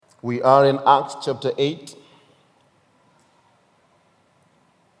We are in Acts chapter 8,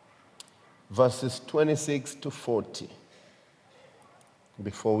 verses 26 to 40.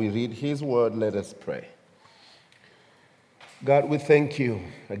 Before we read his word, let us pray. God, we thank you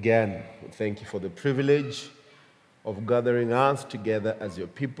again. We thank you for the privilege of gathering us together as your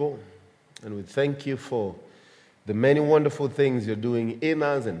people. And we thank you for the many wonderful things you're doing in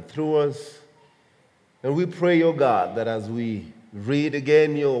us and through us. And we pray, oh God, that as we read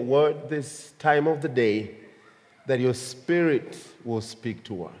again your word this time of the day, that your spirit will speak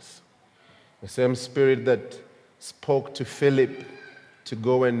to us. The same spirit that spoke to Philip to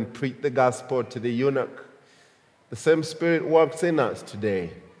go and preach the gospel to the eunuch, the same spirit works in us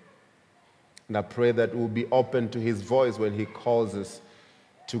today. And I pray that we'll be open to his voice when he calls us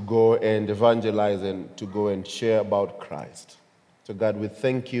to go and evangelize and to go and share about Christ. So God, we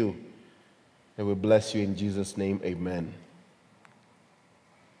thank you and we bless you in Jesus' name, amen.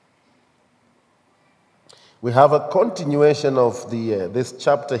 We have a continuation of this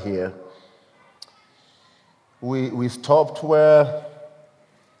chapter here. We stopped where,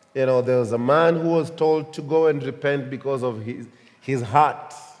 there was a man who was told to go and repent because of his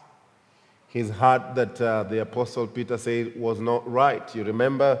heart. His heart that the Apostle Peter said was not right. You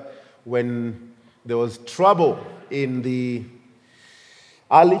remember when there was trouble in the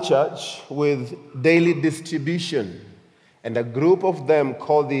early church with daily distribution, and a group of them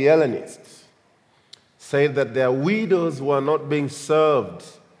called the Hellenists said that their widows were not being served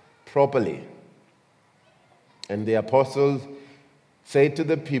properly. And the apostles said to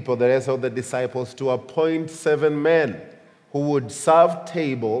the people, the rest of the disciples, to appoint 7 men who would serve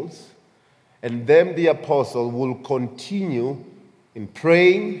tables, and then the apostle will continue in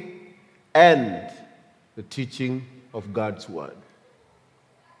praying and the teaching of God's word.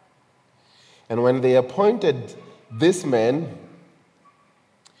 And when they appointed this man,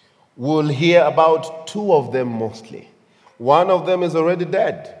 we'll hear about 2 of them mostly. One of them is already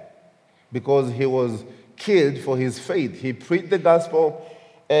dead because he was killed for his faith. He preached the gospel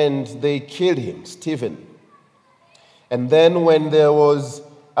and they killed him, Stephen. And then when there was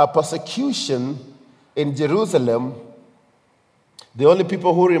a persecution in Jerusalem, the only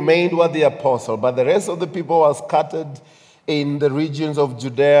people who remained were the apostles, but the rest of the people were scattered in the regions of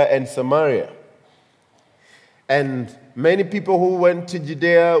Judea and Samaria. And many people who went to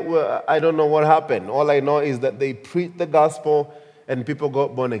Judea, I don't know what happened. All I know is that they preached the gospel and people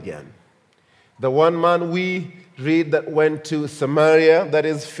got born again. The one man we read that went to Samaria, that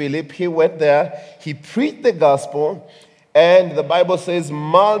is Philip, he went there, he preached the gospel, and the Bible says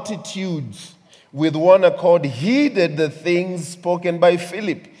multitudes with one accord heeded the things spoken by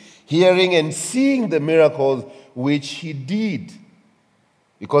Philip, hearing and seeing the miracles which he did.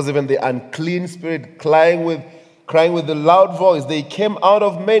 Because even the unclean spirit crying with a loud voice, they came out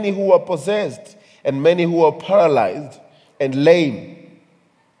of many who were possessed, and many who were paralyzed and lame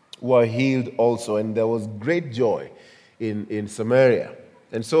were healed also. And there was great joy in Samaria.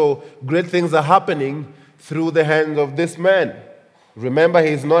 And so great things are happening through the hands of this man. Remember,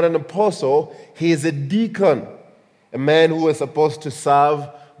 he's not an apostle, he is a deacon, a man who is supposed to serve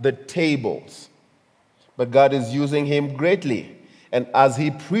the tables. But God is using him greatly. And as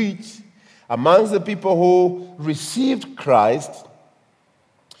he preached, amongst the people who received Christ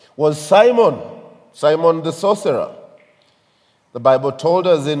was Simon the sorcerer. The Bible told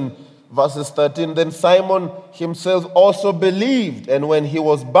us in verses 13, then Simon himself also believed, and when he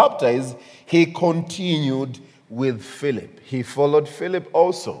was baptized, he continued with Philip. He followed Philip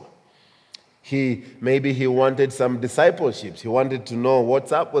also. Maybe he wanted some discipleship. He wanted to know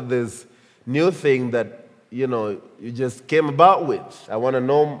what's up with this new thing that you just came about with. I want to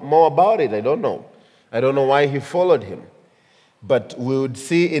know more about it. I don't know. I don't know why he followed him. But we would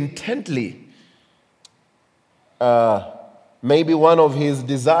see intently, maybe one of his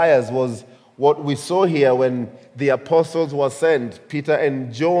desires was what we saw here when the apostles were sent, Peter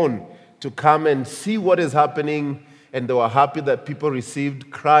and John, to come and see what is happening. And they were happy that people received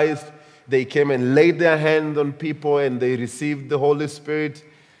Christ. They came and laid their hands on people and they received the Holy Spirit.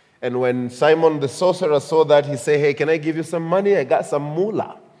 And when Simon the sorcerer saw that, he said, hey, can I give you some money? I got some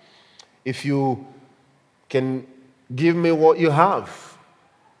moolah. If you can give me what you have.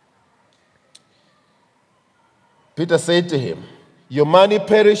 Peter said to him, your money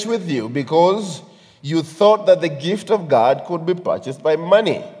perish with you because you thought that the gift of God could be purchased by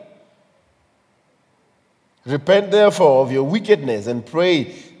money. Repent therefore of your wickedness and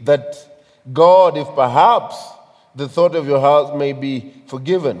pray that God, if perhaps the thought of your heart may be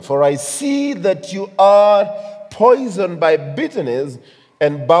forgiven. For I see that you are poisoned by bitterness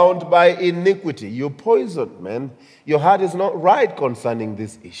and bound by iniquity. You're poisoned, man. Your heart is not right concerning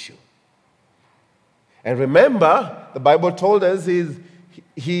this issue. And remember, the Bible told us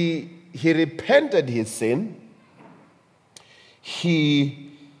he repented his sin.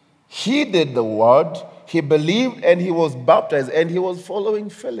 He heeded the word. He believed and he was baptized and he was following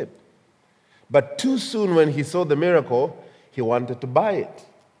Philip. But too soon when he saw the miracle, he wanted to buy it.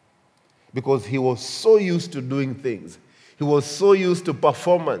 Because he was so used to doing things. He was so used to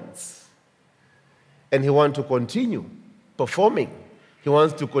performance. And he wanted to continue performing. He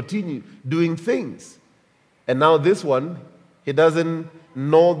wants to continue doing things. And now this one, he doesn't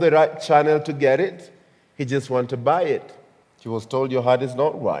know the right channel to get it. He just wants to buy it. He was told your heart is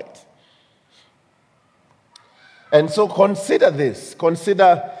not right. And so consider this.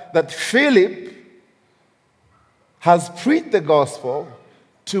 Consider that Philip has preached the gospel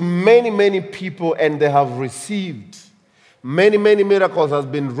to many, many people, and they have received. Many, many miracles has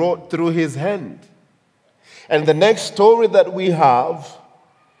been wrought through his hand. And the next story that we have,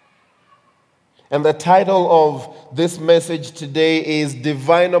 and the title of this message today is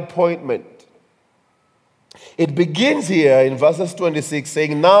Divine Appointment. It begins here in verses 26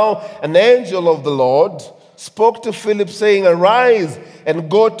 saying, Now an angel of the Lord spoke to Philip saying, Arise and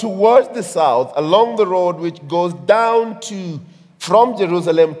go towards the south along the road which goes down from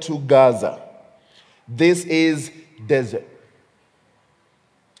Jerusalem to Gaza. This is desert.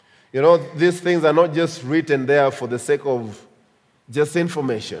 You know, these things are not just written there for the sake of just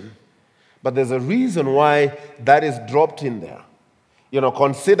information, but there's a reason why that is dropped in there. You know,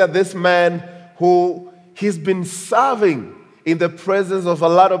 consider this man who he's been serving in the presence of a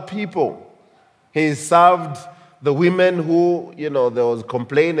lot of people. He served the women who, you know, there was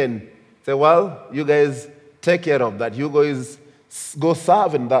complaint and say, well, you guys take care of that. You guys go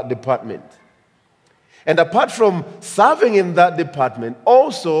serve in that department. And apart from serving in that department,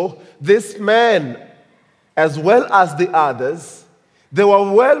 also this man, as well as the others, they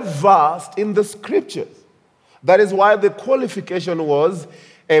were well versed in the scriptures. That is why the qualification was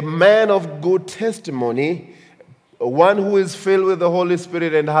a man of good testimony, one who is filled with the Holy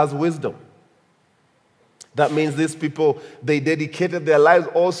Spirit and has wisdom. That means these people, they dedicated their lives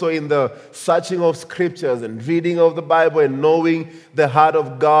also in the searching of scriptures and reading of the Bible and knowing the heart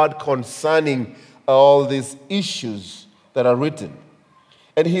of God concerning all these issues that are written.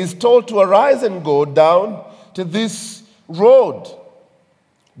 And he is told to arise and go down to this road,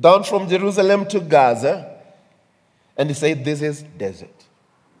 down from Jerusalem to Gaza. And he said, this is desert.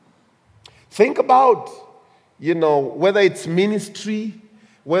 Think about, you know, whether it's ministry,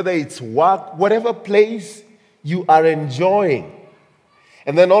 whether it's work, whatever place you are enjoying.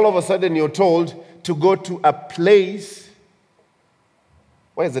 And then all of a sudden you're told to go to a place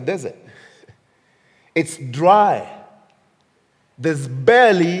where is the desert? It's dry. There's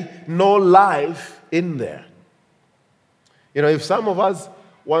barely no life in there. You know, if some of us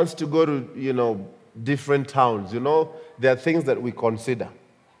wants to go to, you know, different towns, you know, there are things that we consider.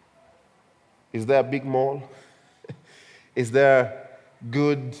 Is there a big mall? Is there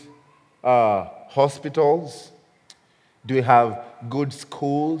good hospitals? Do we have good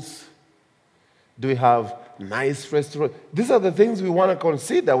schools? Do we have nice restaurants? These are the things we want to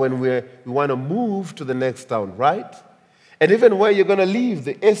consider when we want to move to the next town, right? And even where you're going to leave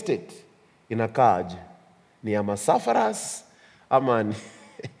the estate, in a Kaj, near Masafaras, Aman.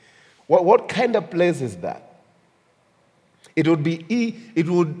 What kind of place is that? It would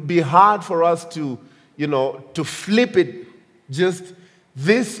be hard for us to, you know, to flip it. Just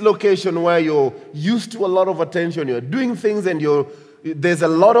this location where you're used to a lot of attention, you're doing things and there's a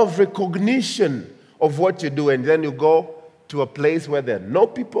lot of recognition of what you do, and then you go to a place where there are no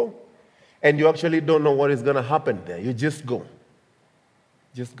people and you actually don't know what is going to happen there. You just go.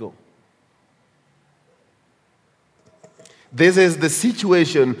 Just go. This is the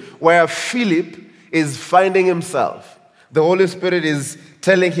situation where Philip is finding himself. The Holy Spirit is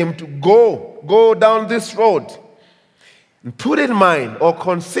telling him to go down this road. And put in mind or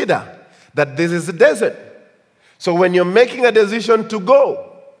consider that this is a desert. So when you're making a decision to go,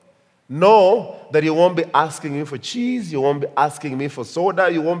 know that you won't be asking me for cheese, you won't be asking me for soda,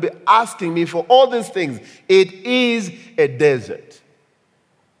 you won't be asking me for all these things. It is a desert.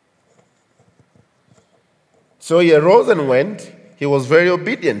 So he arose and went. He was very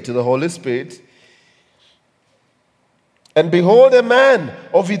obedient to the Holy Spirit. And behold, a man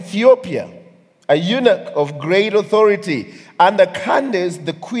of Ethiopia, a eunuch of great authority, under Candace,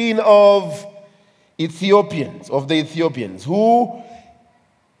 the queen of the Ethiopians, who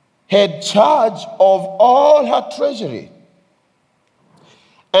had charge of all her treasury,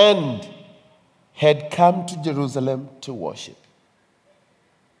 and had come to Jerusalem to worship.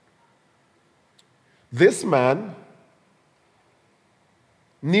 This man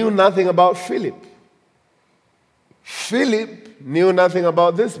knew nothing about Philip. Philip knew nothing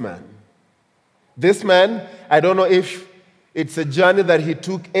about this man. This man, I don't know if it's a journey that he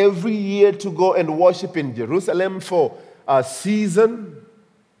took every year to go and worship in Jerusalem for a season.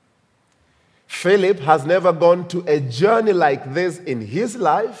 Philip has never gone to a journey like this in his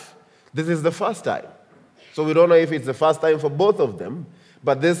life. This is the first time. So we don't know if it's the first time for both of them.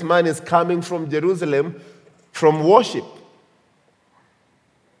 But this man is coming from Jerusalem from worship.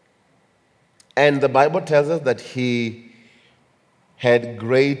 And the Bible tells us that he had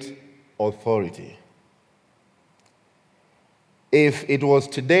great authority. If it was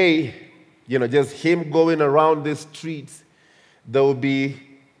today, just him going around the streets, there would be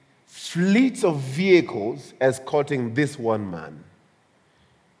fleets of vehicles escorting this one man.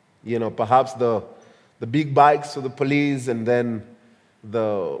 Perhaps the big bikes for the police, and then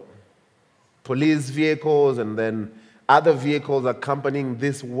the police vehicles, and then other vehicles accompanying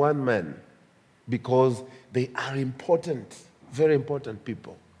this one man, because they are important, very important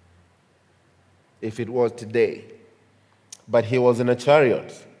people, if it was today. But he was in a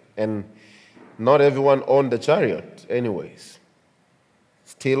chariot, and not everyone owned a chariot anyways.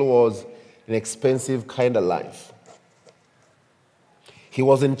 Still was an expensive kind of life. He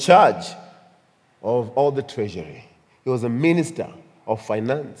was in charge of all the treasury. He was a minister of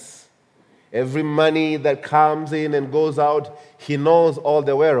finance. Every money that comes in and goes out, he knows all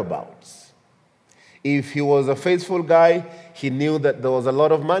the whereabouts. If he was a faithful guy, he knew that there was a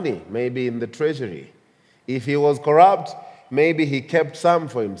lot of money, maybe in the treasury. If he was corrupt, maybe he kept some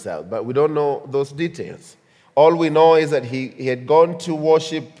for himself, but we don't know those details. All we know is that he had gone to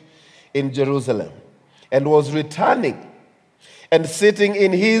worship in Jerusalem and was returning and sitting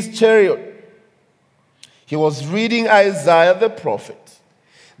in his chariot. He was reading Isaiah the prophet.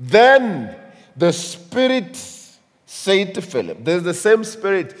 Then the Spirit said to Philip, there's the same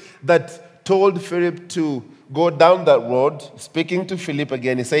Spirit that told Philip to go down that road, speaking to Philip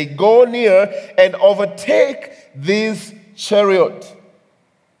again. He said, go near and overtake this chariot.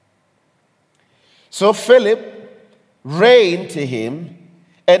 So Philip ran to him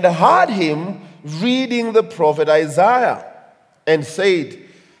and heard him reading the prophet Isaiah and said,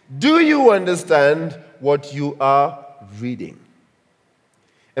 do you understand what you are reading?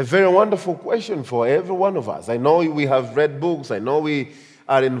 A very wonderful question for every one of us. I know we have read books. I know we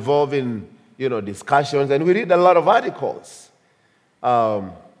are involved in discussions, and we read a lot of articles.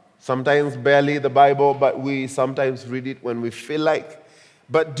 Sometimes barely the Bible, but we sometimes read it when we feel like.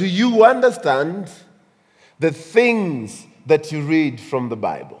 But do you understand the things that you read from the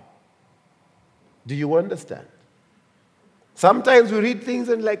Bible? Do you understand? Sometimes we read things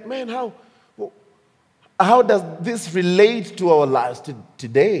and man, how does this relate to our lives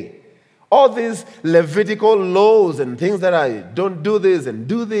today? All these Levitical laws and things that I don't do this and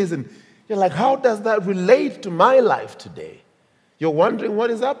do this, and you're like, how does that relate to my life today? You're wondering what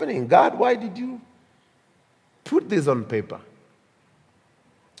is happening. God, why did you put this on paper?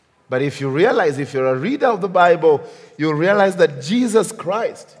 But if you're a reader of the Bible, you realize that Jesus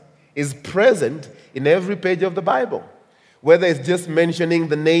Christ is present in every page of the Bible. Whether it's just mentioning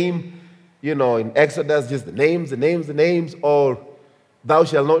the name, in Exodus, just the names, or thou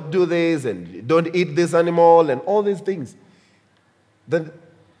shalt not do this, and don't eat this animal, and all these things. The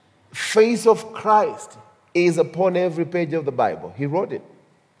face of Christ is upon every page of the Bible. He wrote it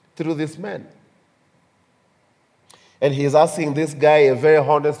through this man. And he's asking this guy a very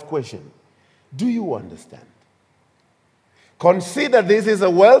honest question. Do you understand? Consider this is a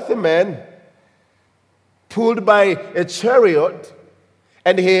wealthy man pulled by a chariot,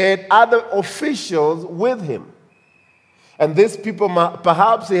 and he had other officials with him. And these people,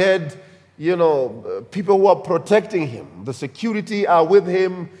 perhaps he had, people who are protecting him. The security are with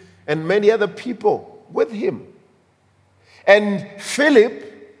him, and many other people with him. And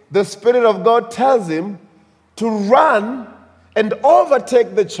Philip, the Spirit of God tells him to run and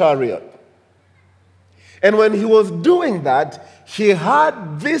overtake the chariot. And when he was doing that, he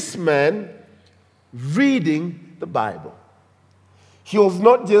heard this man reading the Bible. He was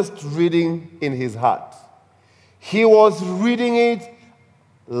not just reading in his heart. He was reading it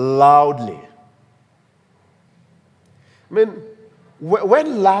loudly. I mean,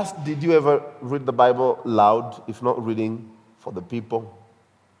 when last did you ever read the Bible loud, if not reading for the people,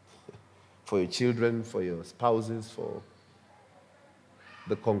 for your children, for your spouses, for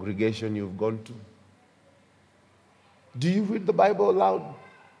the congregation you've gone to? Do you read the Bible loud?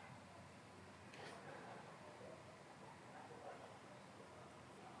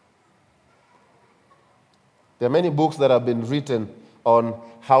 There are many books that have been written on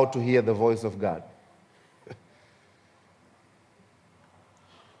how to hear the voice of God.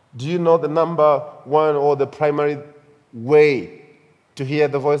 Do you know the number one or the primary way to hear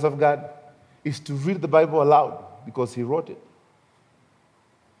the voice of God? Is to read the Bible aloud, because He wrote it.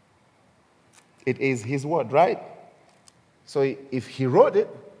 It is His word, right? So if He wrote it,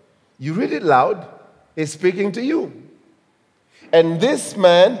 you read it loud, He's speaking to you. And this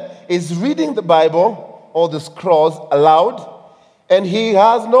man is reading the Bible or the scrolls aloud, and he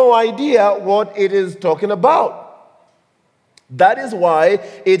has no idea what it is talking about. That is why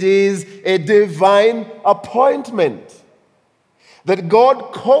it is a divine appointment that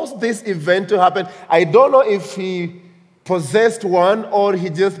God caused this event to happen. I don't know if He possessed one or He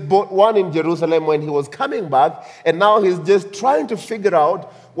just bought one in Jerusalem when He was coming back, and now He's just trying to figure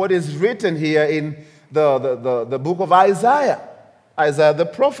out what is written here in the book of Isaiah the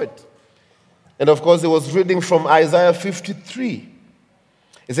prophet. And of course, he was reading from Isaiah 53.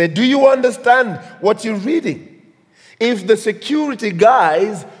 He said, do you understand what you're reading? If the security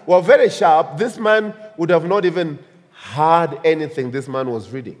guys were very sharp, this man would have not even heard anything this man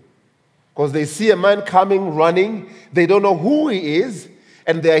was reading. Because they see a man coming, running, they don't know who he is,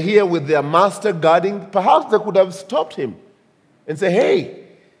 and they're here with their master guarding. Perhaps they could have stopped him and say, hey,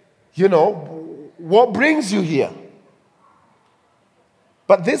 what brings you here?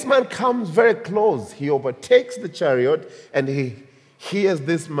 But this man comes very close. He overtakes the chariot and he hears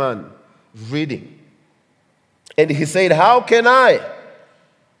this man reading. And he said, how can I,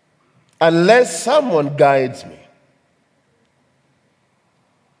 unless someone guides me?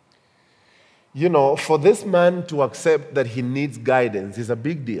 For this man to accept that he needs guidance is a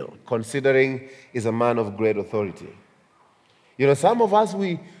big deal, considering he's a man of great authority. Some of us,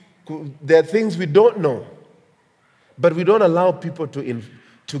 there are things we don't know, but we don't allow people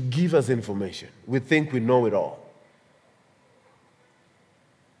to give us information. We think we know it all.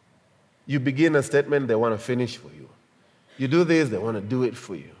 You begin a statement, they want to finish for you. You do this, they want to do it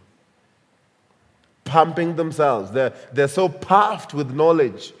for you. Pumping themselves. They're so puffed with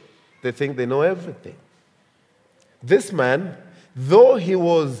knowledge, they think they know everything. This man, though he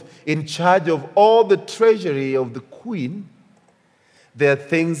was in charge of all the treasury of the queen, there are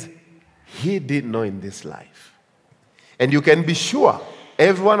things he didn't know in this life. And you can be sure,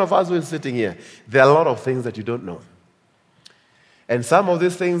 every one of us who is sitting here, there are a lot of things that you don't know. And some of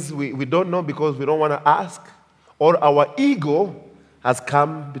these things we don't know because we don't want to ask, or our ego has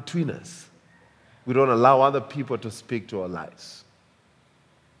come between us. We don't allow other people to speak to our lives.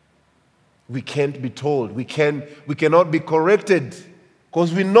 We can't be told. We cannot be corrected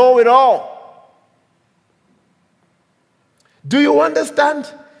because we know it all. Do you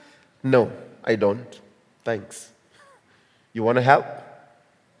understand? No, I don't. Thanks. You want to help?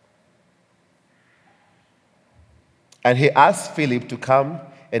 And he asked Philip to come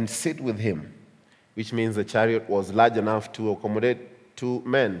and sit with him, which means the chariot was large enough to accommodate two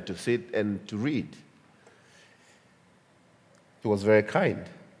men to sit and to read. He was very kind.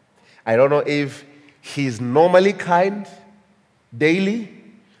 I don't know if he's normally kind daily,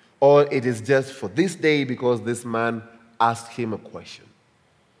 or it is just for this day because this man asked him a question.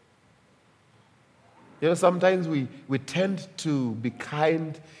 Sometimes we tend to be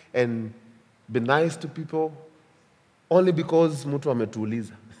kind and be nice to people only because mtu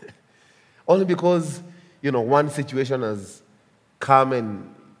ametuuliza. Only because, one situation has come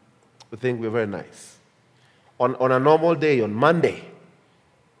and we think we're very nice. On a normal day, on Monday,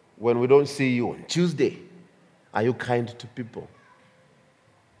 when we don't see you, on Tuesday, are you kind to people?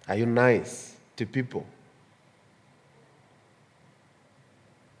 Are you nice to people?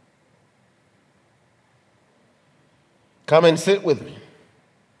 Come and sit with me.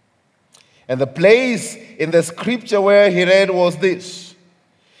 And the place in the scripture where he read was this: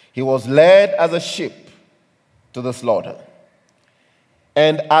 he was led as a sheep to the slaughter,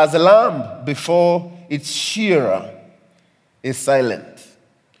 and as a lamb before its shearer is silent,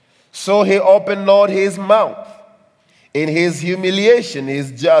 so he opened not his mouth. In his humiliation,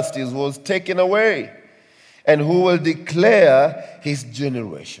 his justice was taken away. And who will declare his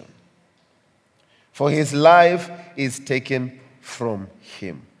generation? For his life is taken from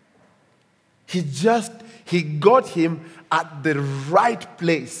him. He got him at the right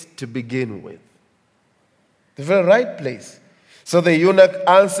place to begin with. The very right place. So the eunuch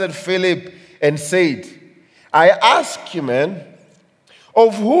answered Philip and said, I ask you, man,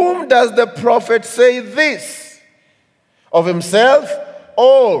 of whom does the prophet say this? Of himself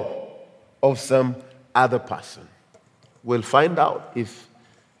or of some other person? We'll find out if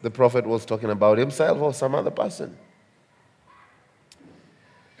the prophet was talking about himself or some other person.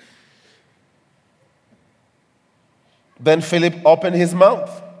 Then Philip opened his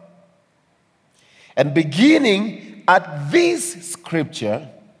mouth, and beginning at this scripture,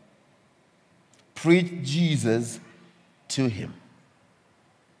 preached Jesus to him.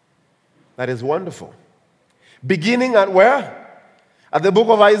 That is wonderful. Beginning at where? At the book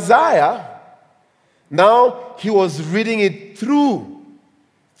of Isaiah. Now he was reading it through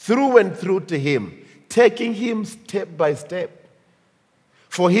and through to him, taking him step by step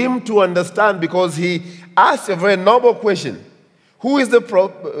for him to understand, because he asked a very noble question. Who is the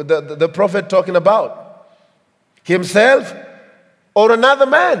prophet talking about? Himself or another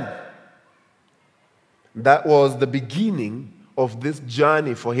man? That was the beginning of this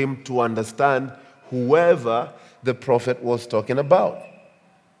journey for him to understand whoever the prophet was talking about.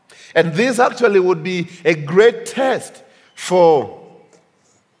 And this actually would be a great test for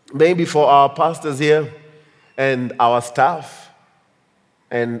maybe for our pastors here and our staff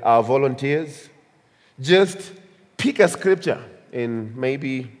and our volunteers. Just pick a scripture in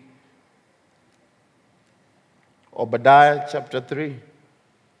maybe Obadiah chapter 3,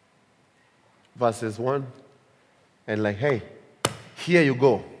 verses 1, and like, hey, here you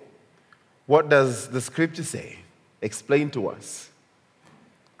go. What does the scripture say? Explain to us.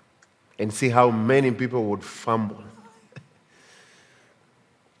 And see how many people would fumble.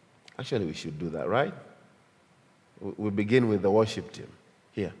 Actually, we should do that, right? We begin with the worship team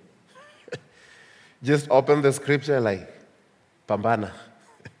here. Just open the scripture like, Pambana.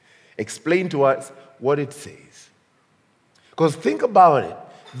 Explain to us what it says. Because think about it.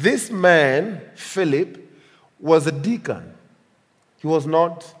 This man, Philip, was a deacon. He was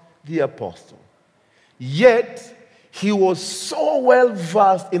not the apostle. Yet, he was so well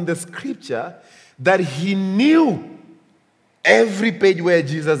versed in the scripture that he knew every page where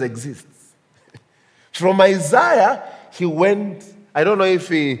Jesus exists. From Isaiah, he went, I don't know if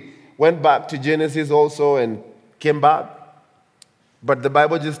he went back to Genesis also and came back, but the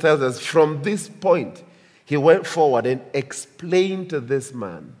Bible just tells us from this point, he went forward and explained to this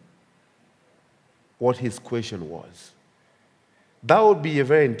man what his question was. That would be a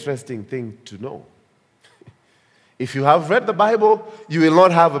very interesting thing to know. If you have read the Bible, you will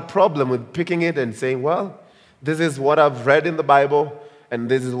not have a problem with picking it and saying, well, this is what I've read in the Bible, and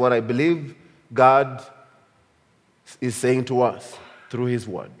this is what I believe God is saying to us through his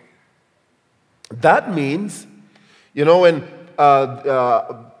word. That means, you know, when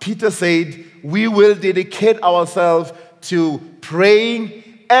Peter said, we will dedicate ourselves to praying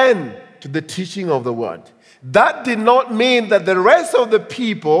and to the teaching of the word. That did not mean that the rest of the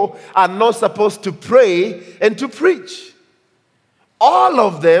people are not supposed to pray and to preach. All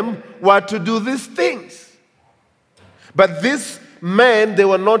of them were to do these things. But these men, they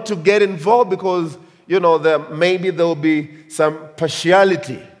were not to get involved because, you know, maybe there will be some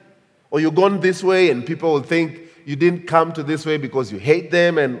partiality. Or you're going this way and people will think you didn't come to this way because you hate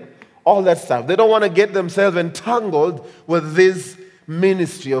them and all that stuff. They don't want to get themselves entangled with this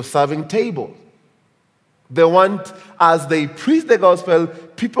ministry of serving tables. They want, as they preach the gospel,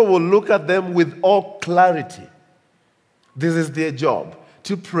 people will look at them with all clarity. This is their job,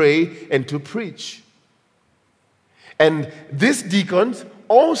 to pray and to preach. And these deacons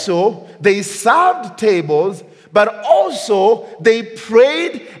also, they served tables, but also they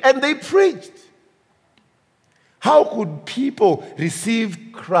prayed and they preached. How could people receive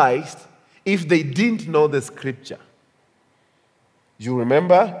Christ if they didn't know the scripture? You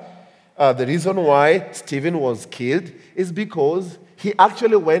remember? The reason why Stephen was killed is because he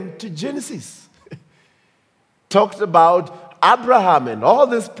actually went to Genesis. Talked about Abraham and all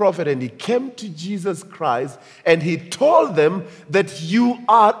this prophet, and he came to Jesus Christ and he told them that you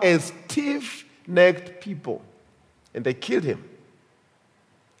are a stiff-necked people. And they killed him.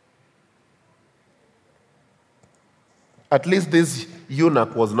 At least this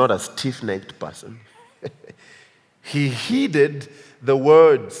eunuch was not a stiff-necked person. He heeded the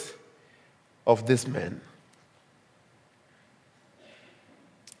words of this man.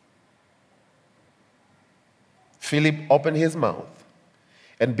 Philip opened his mouth,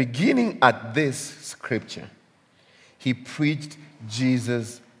 and beginning at this scripture, he preached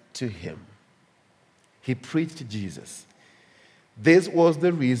Jesus to him. He preached Jesus. This was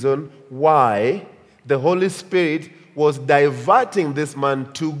the reason why the Holy Spirit was diverting this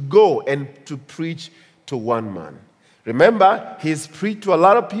man to go and to preach to one man. Remember, he's preached to a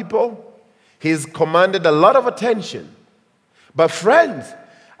lot of people. He's commanded a lot of attention. But friends,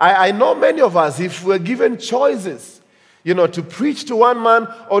 I know many of us, if we're given choices, you know, to preach to one man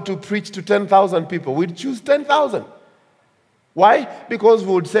or to preach to 10,000 people, we'd choose 10,000. Why? Because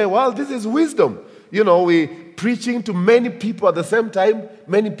we would say, well, this is wisdom. You know, we're preaching to many people at the same time.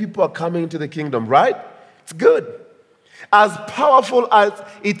 Many people are coming into the kingdom, right? It's good. As powerful as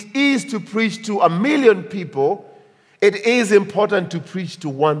it is to preach to 1 million people, it is important to preach to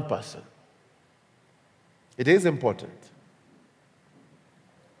one person. It is important.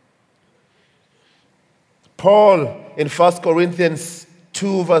 Paul in 1 Corinthians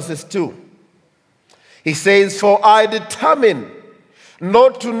 2 verses 2, he says, "For I determine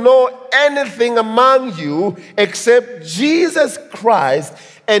not to know anything among you except Jesus Christ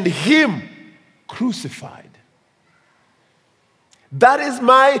and Him crucified." That is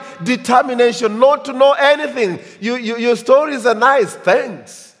my determination, not to know anything. Your stories are nice,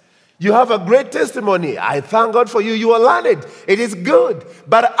 thanks. You have a great testimony. I thank God for you. You are learned. It is good.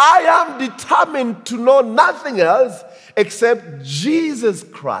 But I am determined to know nothing else except Jesus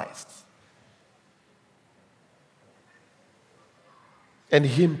Christ and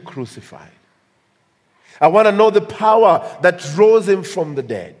Him crucified. I want to know the power that rose Him from the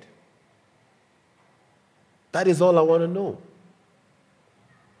dead. That is all I want to know.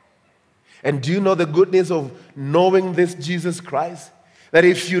 And do you know the goodness of knowing this Jesus Christ? That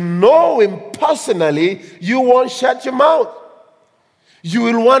if you know Him personally, you won't shut your mouth. You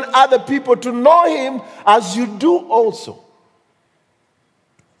will want other people to know Him as you do also.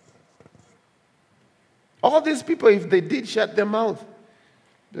 All these people, if they did shut their mouth,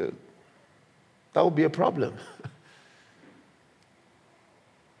 that would be a problem.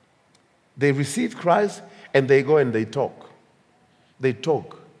 They receive Christ and they go and they talk. They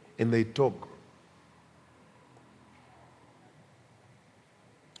talk and they talk.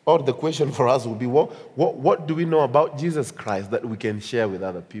 Or the question for us would be, what do we know about Jesus Christ that we can share with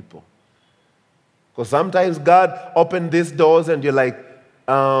other people? Because sometimes God opened these doors and you're like,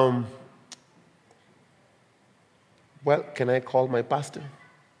 well, can I call my pastor?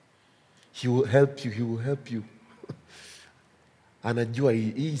 He will help you, he will help you. Anajua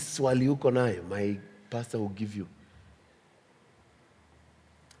hii swali uko nayo, my pastor will give you.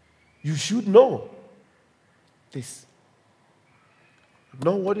 You should know this.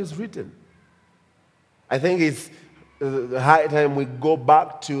 Know what is written. I think it's high time we go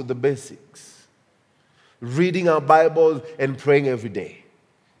back to the basics. Reading our Bibles and praying every day.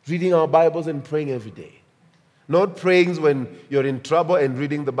 Reading our Bibles and praying every day. Not praying when you're in trouble and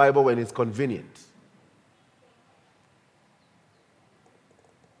reading the Bible when it's convenient.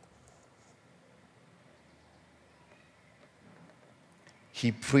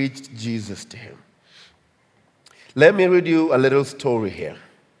 He preached Jesus to him. Let me read you a little story here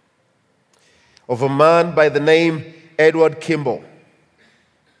of a man by the name Edward Kimball.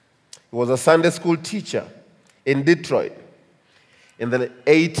 He was a Sunday school teacher in Detroit in the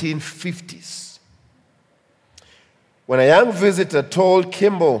 1850s. When a young visitor told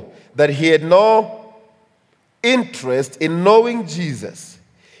Kimball that he had no interest in knowing Jesus,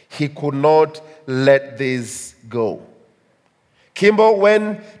 he could not let this go. Kimball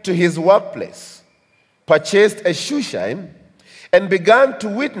went to his workplace, purchased a shoeshine, and began to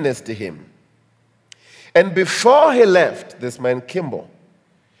witness to him. And before he left, this man Kimball,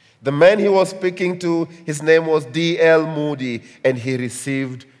 the man he was speaking to, his name was D.L. Moody, and he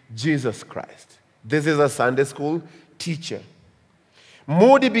received Jesus Christ. This is a Sunday school teacher.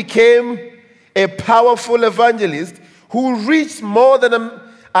 Moody became a powerful evangelist who reached more than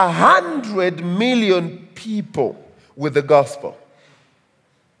 100 million people with the gospel.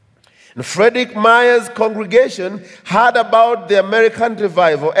 And Frederick Myers' congregation heard about the American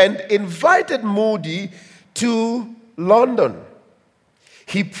revival and invited Moody to London.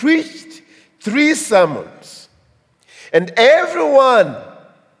 He preached 3 sermons, and everyone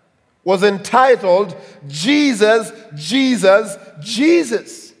was entitled Jesus, Jesus,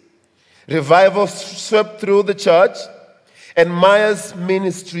 Jesus. Revival swept through the church, and Myers'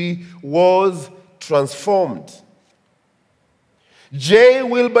 ministry was transformed. J.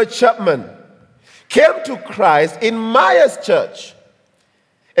 Wilbur Chapman came to Christ in Myers' church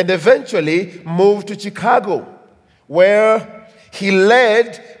and eventually moved to Chicago, where he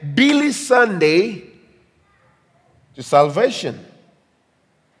led Billy Sunday to salvation.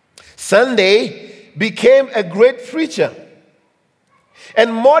 Sunday became a great preacher,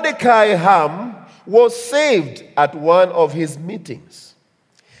 and Mordecai Ham was saved at one of his meetings.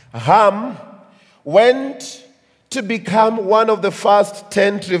 Ham went to become one of the first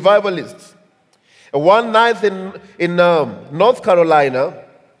tent revivalists. One night in North Carolina,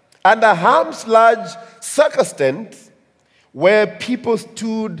 under Ham's large circus tent, where people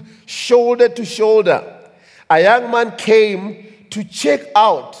stood shoulder to shoulder, a young man came to check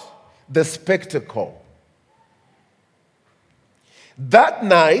out the spectacle. That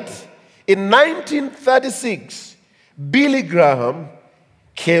night, in 1936, Billy Graham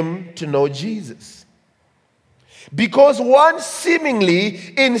came to know Jesus. Because one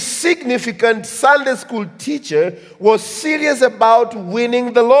seemingly insignificant Sunday school teacher was serious about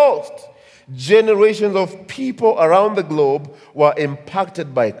winning the lost, generations of people around the globe were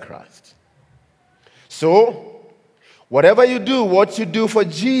impacted by Christ. So, whatever you do, what you do for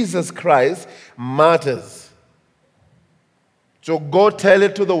Jesus Christ matters. So go tell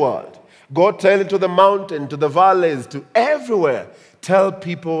it to the world. Go tell it to the mountain, to the valleys, to everywhere. Tell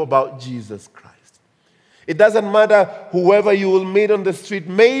people about Jesus Christ. It doesn't matter whoever you will meet on the street.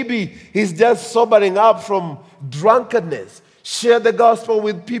 Maybe he's just sobering up from drunkenness. Share the gospel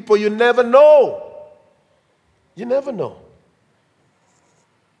with people. You never know. You never know.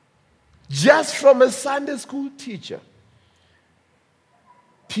 Just from a Sunday school teacher,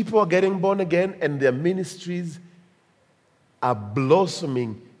 people are getting born again and their ministries are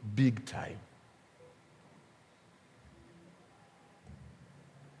blossoming big time.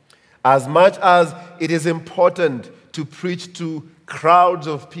 As much as it is important to preach to crowds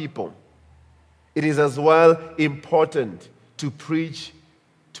of people, it is as well important to preach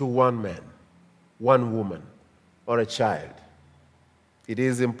to one man, one woman, or a child. It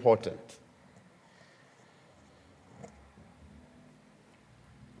is important.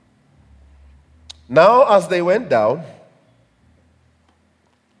 Now, as they went down,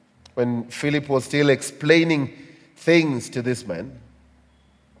 when Philip was still explaining things to this man,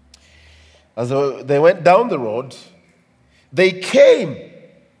 as they went down the road, they came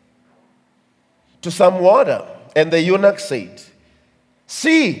to some water, and the eunuch said,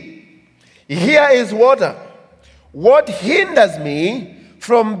 "See, here is water. What hinders me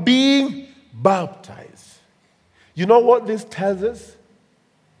from being baptized?" You know what this tells us?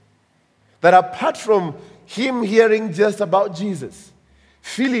 That apart from him hearing just about Jesus,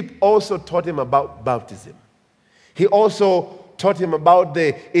 Philip also taught him about baptism. He also taught him about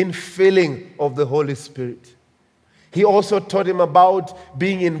the infilling of the Holy Spirit. He also taught him about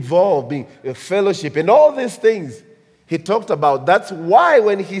being involved, being a fellowship, and all these things he talked about. That's why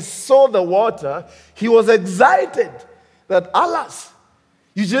when he saw the water, he was excited that, alas,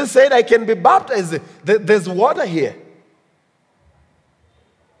 you just said I can be baptized. There's water here.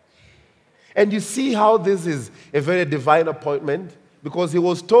 And you see how this is a very divine appointment? Because he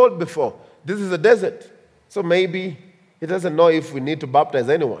was told before, this is a desert. So maybe he doesn't know if we need to baptize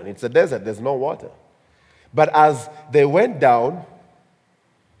anyone. It's a desert, there's no water. But as they went down,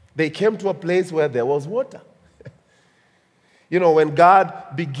 they came to a place where there was water. You know, when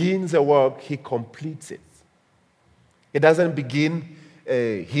God begins a work, he completes it. It doesn't begin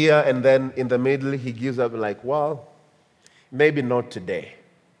here and then in the middle he gives up like, well, maybe not today.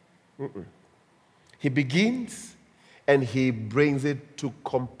 He begins and he brings it to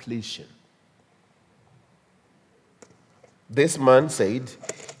completion. This man said,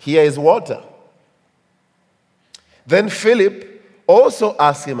 "Here is water." Then Philip also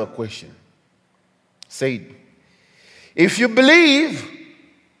asked him a question. Said, "If you believe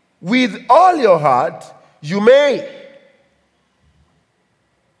with all your heart, you may."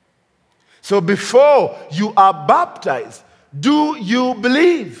 So before you are baptized, do you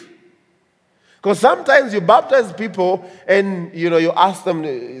believe? Because sometimes you baptize people and you ask them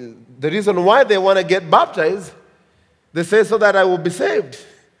the reason why they want to get baptized. They say, so that I will be saved.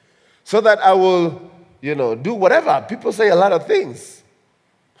 So that I will, do whatever. People say a lot of things.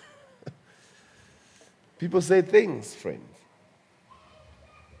 People say things, friends.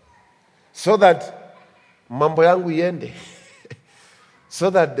 So that mambo yangu iende.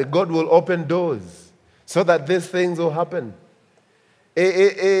 So that the God will open doors. So that these things will happen.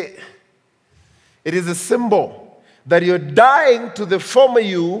 It is a symbol that you're dying to the former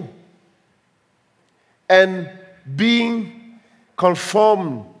you and being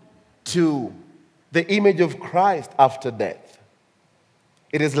conformed to the image of Christ after death.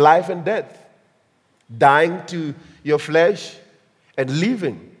 It is life and death. Dying to your flesh and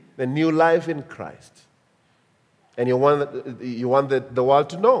living the new life in Christ. And you want the world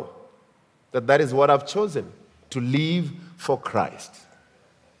to know that is what I've chosen, to live for Christ.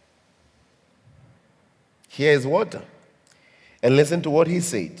 Here is water. And listen to what he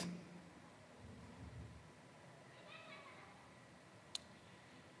said.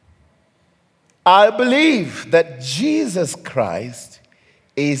 "I believe that Jesus Christ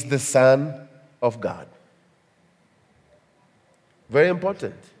is the Son of God." Very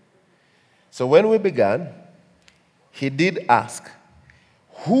important. So when we began, he did ask,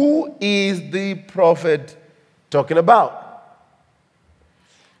 who is the prophet talking about?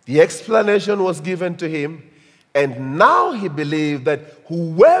 The explanation was given to him, and now he believed that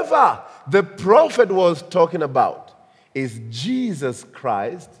whoever the prophet was talking about is Jesus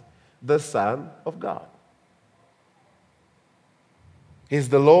Christ, the Son of God. He's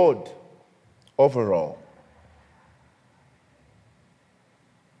the Lord over all.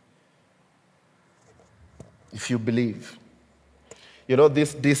 if you believe. You know,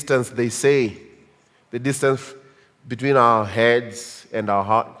 this distance, they say, the distance between our heads and our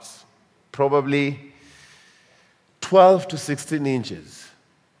hearts, probably 12 to 16 inches.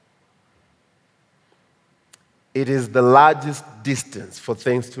 It is the largest distance for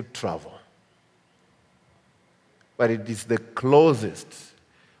things to travel. But it is the closest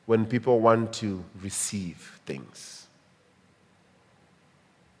when people want to receive things.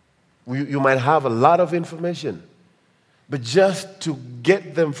 You might have a lot of information, but just to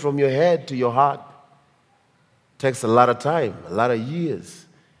get them from your head to your heart takes a lot of time, a lot of years.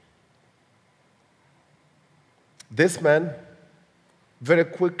 This man, very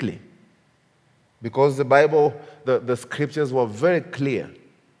quickly, because the Bible, the scriptures were very clear,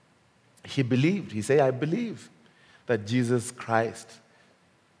 he believed. He said, I believe that Jesus Christ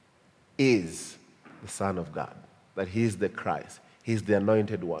is the Son of God, that he is the Christ, he's the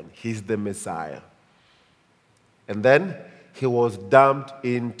anointed one, he's the Messiah. And then he was dumped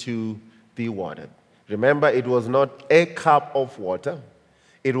into the water. Remember, it was not a cup of water.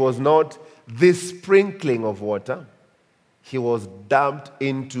 It was not this sprinkling of water. He was dumped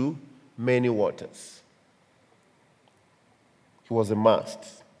into many waters. He was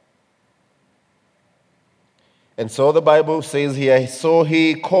immersed. And so the Bible says here, so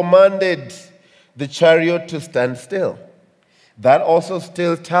he commanded the chariot to stand still. That also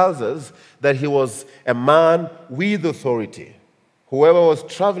still tells us that he was a man with authority. Whoever was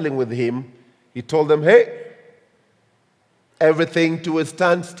traveling with him, he told them, hey, everything to a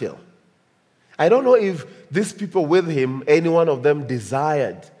standstill. I don't know if these people with him, any one of them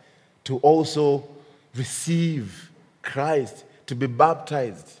desired to also receive Christ, to be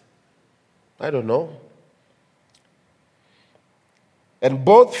baptized. I don't know. And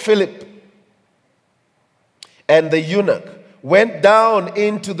both Philip and the eunuch went down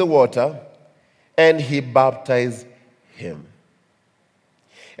into the water, and he baptized him.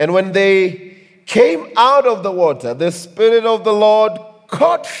 And when they came out of the water, the Spirit of the Lord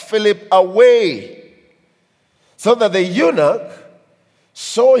caught Philip away, so that the eunuch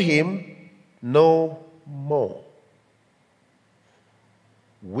saw him no more.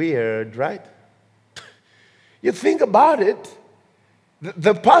 Weird, right? You think about it,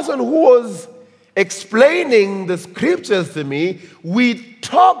 the person who was explaining the scriptures to me, we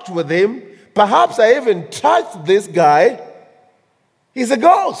talked with him, perhaps I even touched this guy. He's a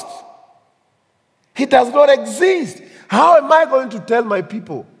ghost. He does not exist. How am I going to tell my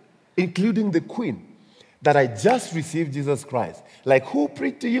people, including the queen, that I just received Jesus Christ? Like, who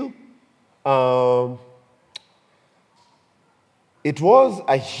preached to you? It was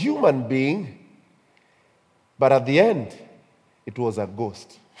a human being, but at the end, it was a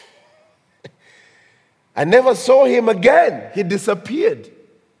ghost. I never saw him again. He disappeared.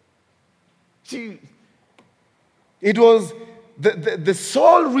 See, it was the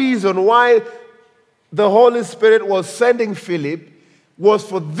sole reason why the Holy Spirit was sending Philip was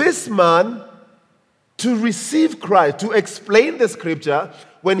for this man to receive Christ, to explain the scripture.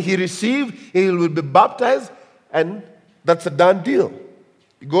 When he received, he will be baptized, and that's a done deal.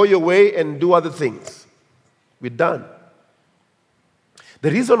 Go your way and do other things. We're done. The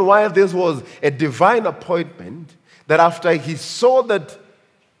reason why this was a divine appointment, that after he saw that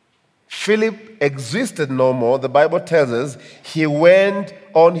Philip existed no more, the Bible tells us, he went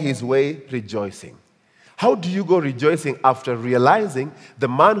on his way rejoicing. How do you go rejoicing after realizing the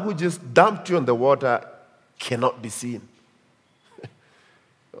man who just dumped you in the water cannot be seen?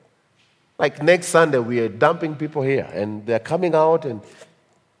 Like next Sunday, we are dumping people here, and they're coming out, and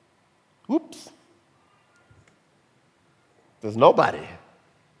whoops, there's nobody.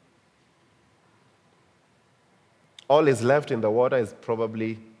 All is left in the water is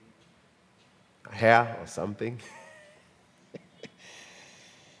probably hair or something.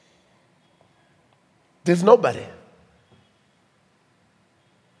 There's nobody.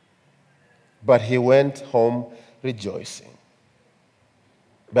 But he went home rejoicing.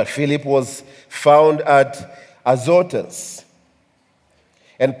 But Philip was found at Azotus,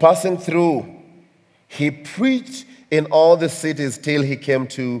 and passing through, he preached in all the cities till he came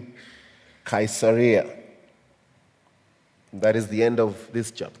to Caesarea. That is the end of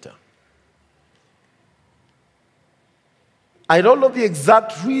this chapter. I don't know the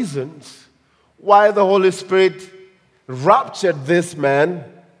exact reasons why the Holy Spirit raptured this man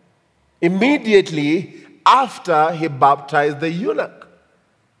immediately after he baptized the eunuch.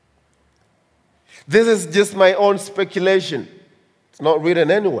 This is just my own speculation. It's not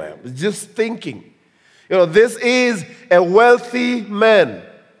written anywhere. It's just thinking. You know, this is a wealthy man,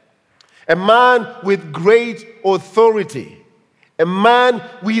 a man with great authority, a man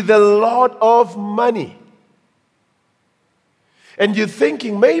with a lot of money. And you're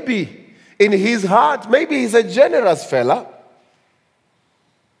thinking maybe in his heart, maybe he's a generous fella.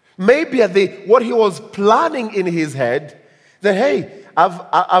 Maybe what he was planning in his head, that, hey,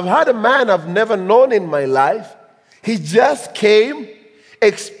 I've had a man I've never known in my life. He just came,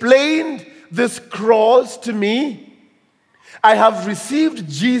 explained this cross to me. I have received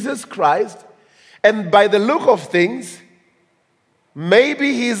Jesus Christ, and by the look of things,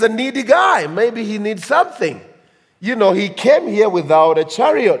 maybe he's a needy guy. Maybe he needs something. You know, he came here without a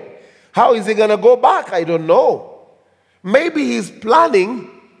chariot. How is he going to go back? I don't know. Maybe he's planning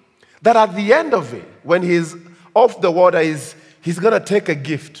that at the end of it, when he's off the water, he's going to take a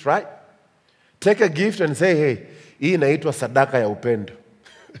gift, right? Take a gift and say, hey, hii inaitwa sadaka ya upendo.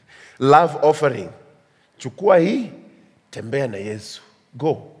 Love offering. Chukua hii, tembea na Yesu.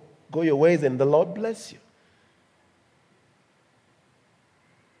 Go. Go your ways and the Lord bless you.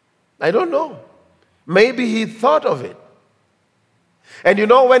 I don't know. Maybe he thought of it. And you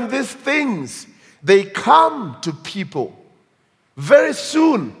know, when these things, they come to people, very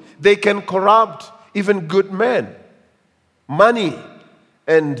soon they can corrupt even good men. Money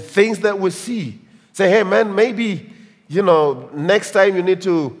and things that we see. Say, hey man, maybe, you know, next time you need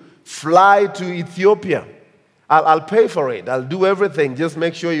to fly to Ethiopia. I'll pay for it. I'll do everything. Just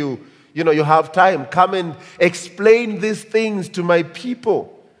make sure you have time. Come and explain these things to my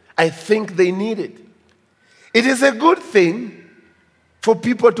people. I think they need it. It is a good thing for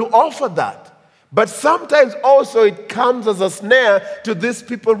people to offer that. But sometimes also it comes as a snare to these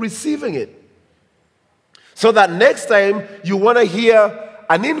people receiving it. So that next time you want to hear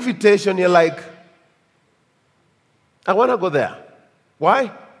an invitation, you're like, I want to go there.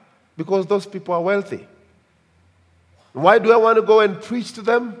 Why? Because those people are wealthy. Why do I want to go and preach to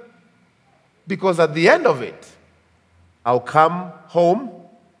them? Because at the end of it, I'll come home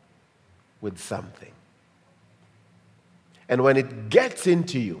with something. And when it gets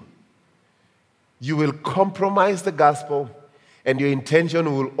into you, you will compromise the gospel, and your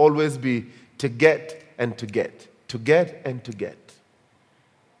intention will always be to get and to get, to get and to get.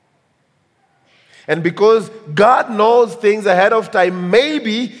 And because God knows things ahead of time,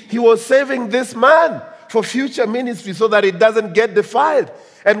 maybe he was saving this man for future ministry so that it doesn't get defiled.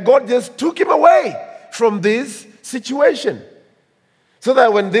 And God just took him away from this situation. So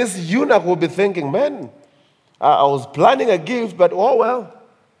that when this eunuch will be thinking, man, I was planning a gift, but oh well,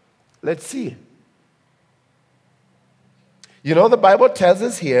 let's see. You know, the Bible tells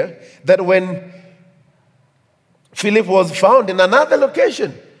us here that when Philip was found in another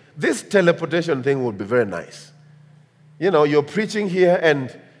location, this teleportation thing would be very nice. You know, you're preaching here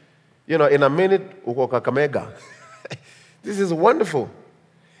and, you know, in a minute, uko Kakamega. This is wonderful.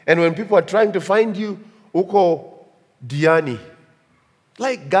 And when people are trying to find you, uko Diani.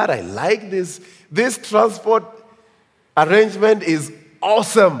 Like, God, I like this. This transport arrangement is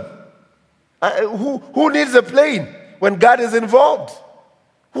awesome. Who needs a plane when God is involved?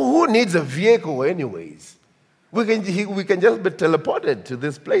 Who needs a vehicle anyways? We can just be teleported to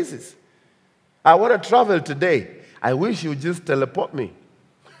these places. I want to travel today. I wish you would just teleport me.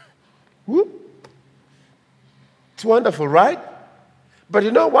 It's wonderful, right? But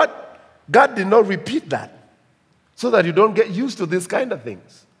you know what? God did not repeat that so that you don't get used to these kind of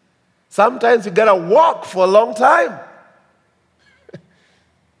things. Sometimes you got to walk for a long time.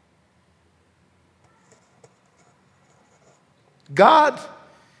 God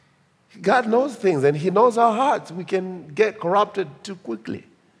knows things, and he knows our hearts. We can get corrupted too quickly.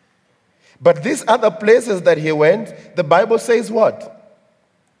 But these other places that he went, the Bible says what?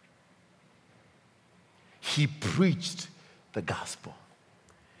 He preached the gospel.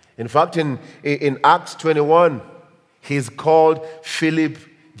 In fact, in Acts 21, he's called Philip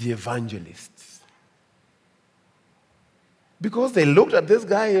the evangelist. Because they looked at this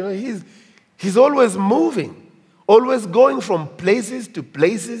guy, you know, he's always moving, always going from places to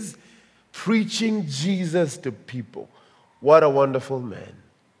places, preaching Jesus to people. What a wonderful man.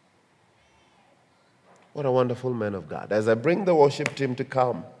 What a wonderful man of God. As I bring the worship team to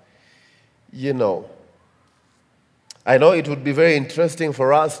come, you know, I know it would be very interesting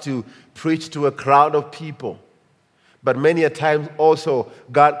for us to preach to a crowd of people, but many a times also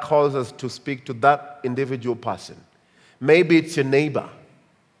God calls us to speak to that individual person. Maybe it's your neighbor.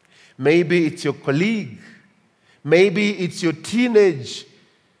 Maybe it's your colleague. Maybe it's your teenage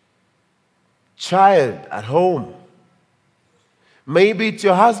child at home. Maybe it's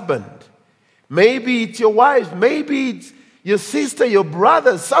your husband. Maybe it's your wife. Maybe it's your sister, your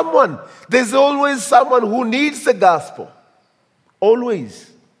brother, someone. There's always someone who needs the gospel.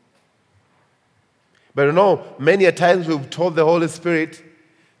 Always. But you know, many a times we've told the Holy Spirit,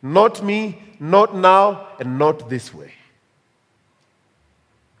 not me, not now, and not this way.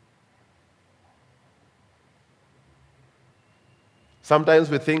 Sometimes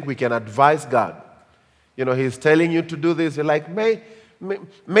we think we can advise God. You know, He's telling you to do this. You're like,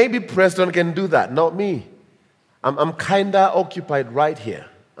 maybe Preston can do that, not me. I'm kind of occupied right here.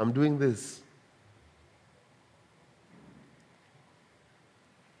 I'm doing this.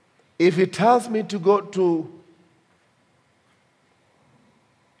 If He tells me to go to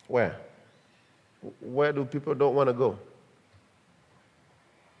where? Where do people don't want to go?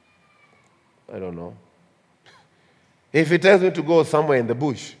 I don't know. If He tells me to go somewhere in the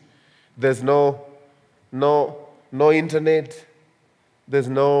bush, there's no internet, there's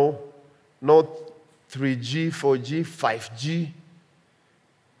no 3G, 4G, 5G.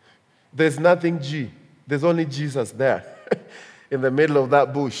 There's nothing G. There's only Jesus there in the middle of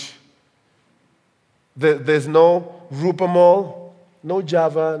that bush. There's no Rupamol, no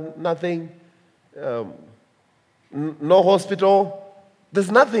Java, nothing, no hospital.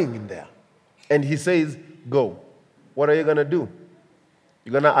 There's nothing in there. And He says, go. What are you going to do?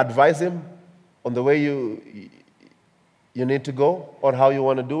 You're going to advise Him on the way you need to go or how you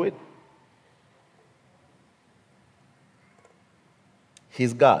want to do it?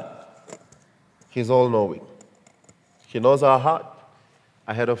 He's God. He's all-knowing. He knows our heart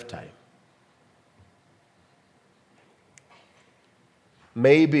ahead of time.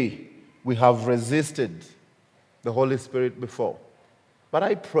 Maybe we have resisted the Holy Spirit before. But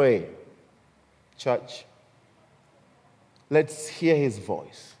I pray, church, let's hear His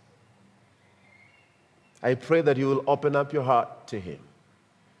voice. I pray that you will open up your heart to Him.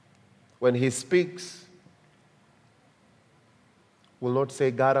 When He speaks, will not say,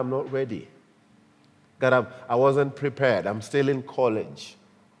 God, I'm not ready. God, I wasn't prepared. I'm still in college.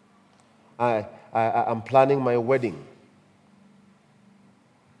 I'm planning my wedding.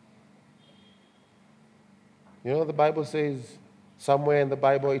 You know, the Bible says, somewhere in the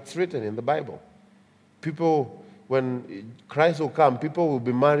Bible, it's written in the Bible. People, when Christ will come, people will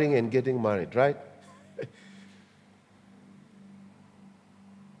be marrying and getting married, right?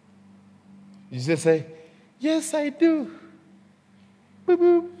 You just say, yes, I do. Boop,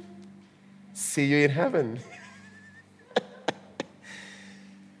 boop. See you in heaven.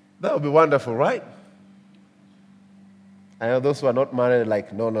 That would be wonderful, right? I know those who are not married are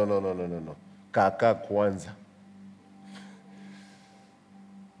like, no. Kaka kwanza.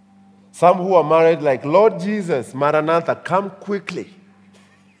 Some who are married like, Lord Jesus, Maranatha, come quickly.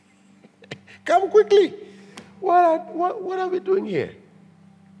 Come quickly. What are we doing here?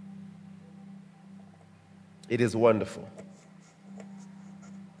 It is wonderful.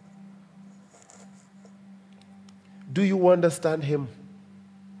 Do you understand Him?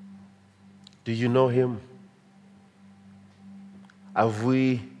 Do you know Him? Have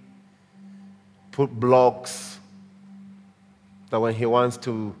we put blocks that when He wants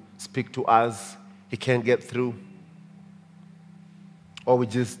to speak to us, He can't get through? Or we're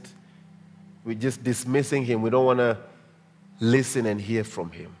just dismissing Him. We don't want to listen and hear from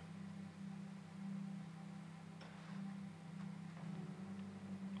Him.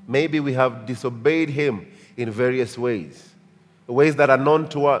 Maybe we have disobeyed Him in various ways that are known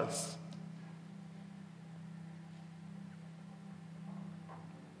to us.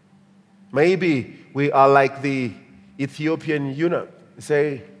 Maybe we are like the Ethiopian eunuch.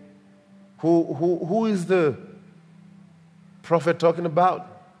 Say, who is the prophet talking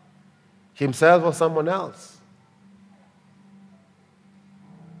about? Himself or someone else?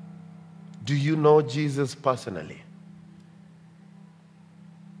 Do you know Jesus personally?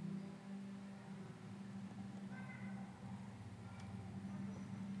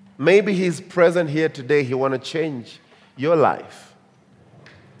 Maybe He's present here today. He wants to change your life.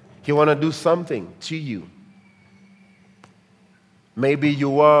 He wants to do something to you. Maybe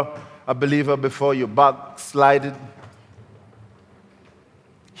you were a believer before you backslided.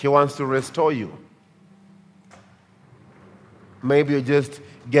 He wants to restore you. Maybe you're just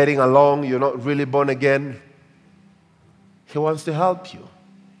getting along. You're not really born again. He wants to help you.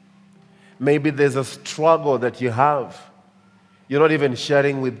 Maybe there's a struggle that you have. You're not even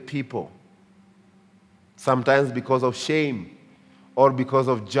sharing with people. Sometimes because of shame or because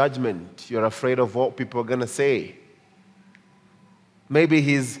of judgment. You're afraid of what people are going to say. Maybe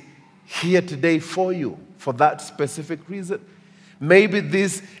He's here today for you for that specific reason. Maybe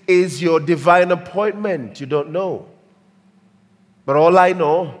this is your divine appointment. You don't know. But all I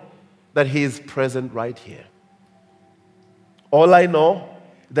know that He is present right here. All I know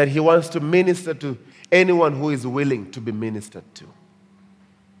that He wants to minister to anyone who is willing to be ministered to.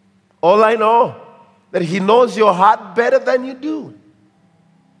 All I know that He knows your heart better than you do.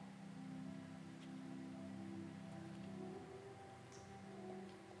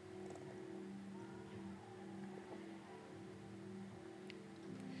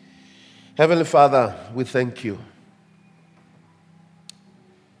 Heavenly Father, we thank you.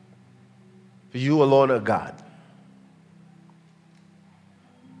 For you alone are God.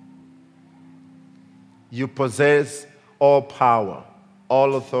 You possess all power,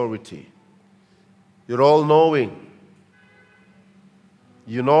 all authority. You're all-knowing.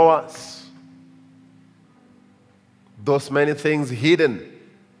 You know us. Those many things hidden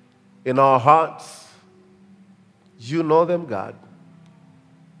in our hearts, you know them, God.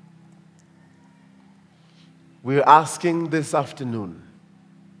 We're asking this afternoon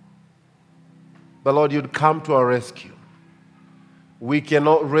the Lord, you'd come to our rescue. We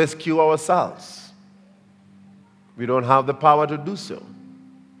cannot rescue ourselves. We don't have the power to do so.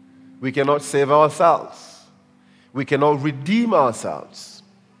 We cannot save ourselves. We cannot redeem ourselves.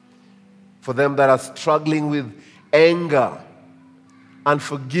 For them that are struggling with anger,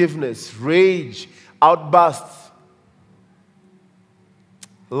 unforgiveness, rage, outbursts,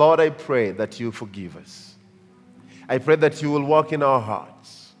 Lord, I pray that you forgive us. I pray that you will work in our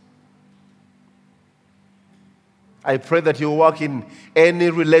hearts. I pray that you will work in any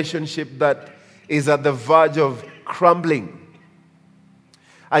relationship that is at the verge of crumbling.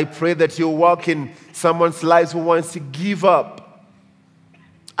 I pray that you work in someone's life who wants to give up.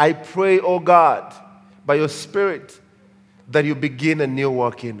 I pray, oh God, by your Spirit, that you begin a new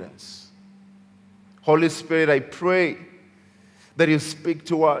work in us. Holy Spirit, I pray that you speak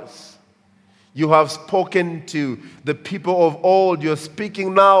to us. You have spoken to the people of old. You're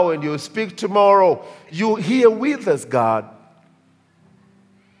speaking now and you'll speak tomorrow. You're here with us, God.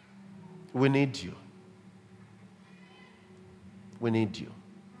 We need you. We need you.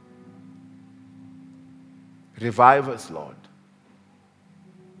 Revive us, Lord.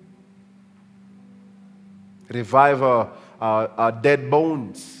 Revive our dead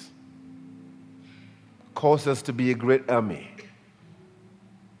bones. Cause us to be a great army.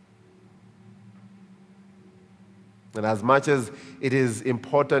 And as much as it is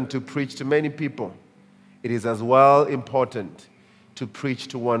important to preach to many people, it is as well important to preach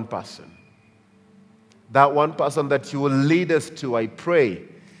to one person. That one person that you will lead us to, I pray,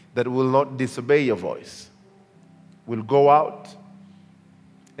 that will not disobey your voice. Will go out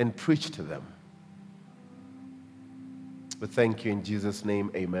and preach to them. We thank you in Jesus' name,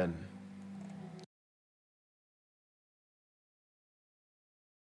 amen.